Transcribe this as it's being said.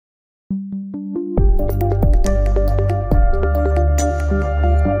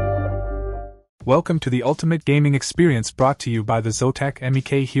Welcome to the ultimate gaming experience brought to you by the ZOTAC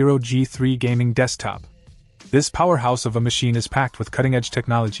MEK Hero G3 gaming desktop. This powerhouse of a machine is packed with cutting-edge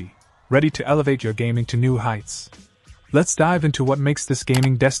technology, ready to elevate your gaming to new heights. Let's dive into what makes this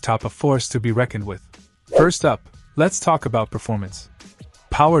gaming desktop a force to be reckoned with. First up, let's talk about performance.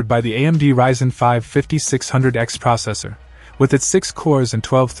 Powered by the AMD Ryzen 5 5600X processor, with its 6 cores and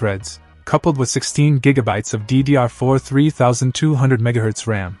 12 threads, coupled with 16GB of DDR4 3200MHz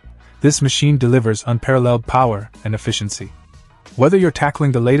RAM, this machine delivers unparalleled power and efficiency. Whether you're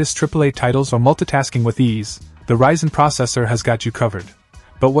tackling the latest AAA titles or multitasking with ease, the Ryzen processor has got you covered.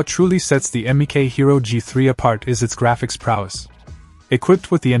 But what truly sets the MEK Hero G3 apart is its graphics prowess.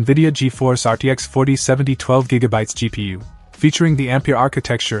 Equipped with the NVIDIA GeForce RTX 4070 12GB GPU, featuring the Ampere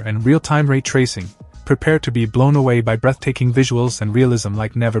architecture and real-time ray tracing, prepare to be blown away by breathtaking visuals and realism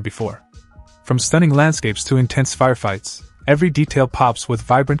like never before. From stunning landscapes to intense firefights, every detail pops with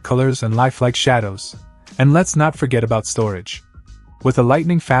vibrant colors and lifelike shadows. And let's not forget about storage. With a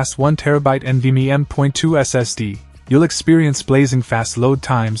lightning-fast 1TB NVMe M.2 SSD, you'll experience blazing fast load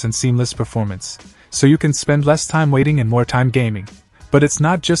times and seamless performance, so you can spend less time waiting and more time gaming. But it's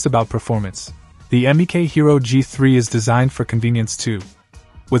not just about performance. The MEK Hero G3 is designed for convenience too.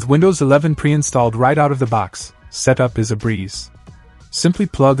 With Windows 11 pre-installed right out of the box, setup is a breeze. Simply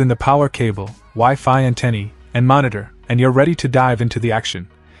plug in the power cable, Wi-Fi antennae, and monitor, and you're ready to dive into the action.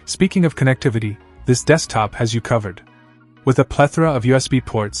 Speaking of connectivity, this desktop has you covered. With a plethora of USB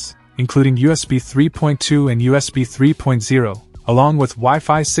ports, including USB 3.2 and USB 3.0, along with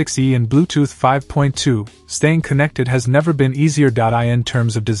Wi-Fi 6E and Bluetooth 5.2, staying connected has never been easier. In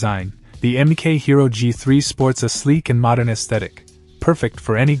terms of design, the MEK Hero G3 sports a sleek and modern aesthetic, perfect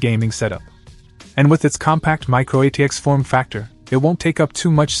for any gaming setup. And with its compact micro ATX form factor, it won't take up too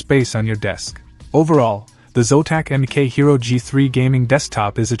much space on your desk. Overall, the ZOTAC MEK Hero G3 gaming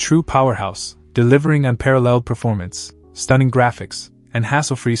desktop is a true powerhouse, delivering unparalleled performance, stunning graphics, and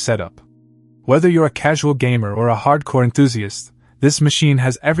hassle-free setup. Whether you're a casual gamer or a hardcore enthusiast, this machine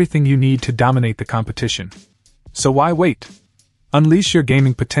has everything you need to dominate the competition. So why wait? Unleash your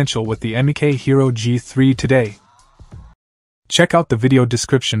gaming potential with the MEK Hero G3 today. Check out the video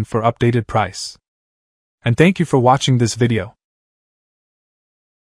description for updated price. And thank you for watching this video.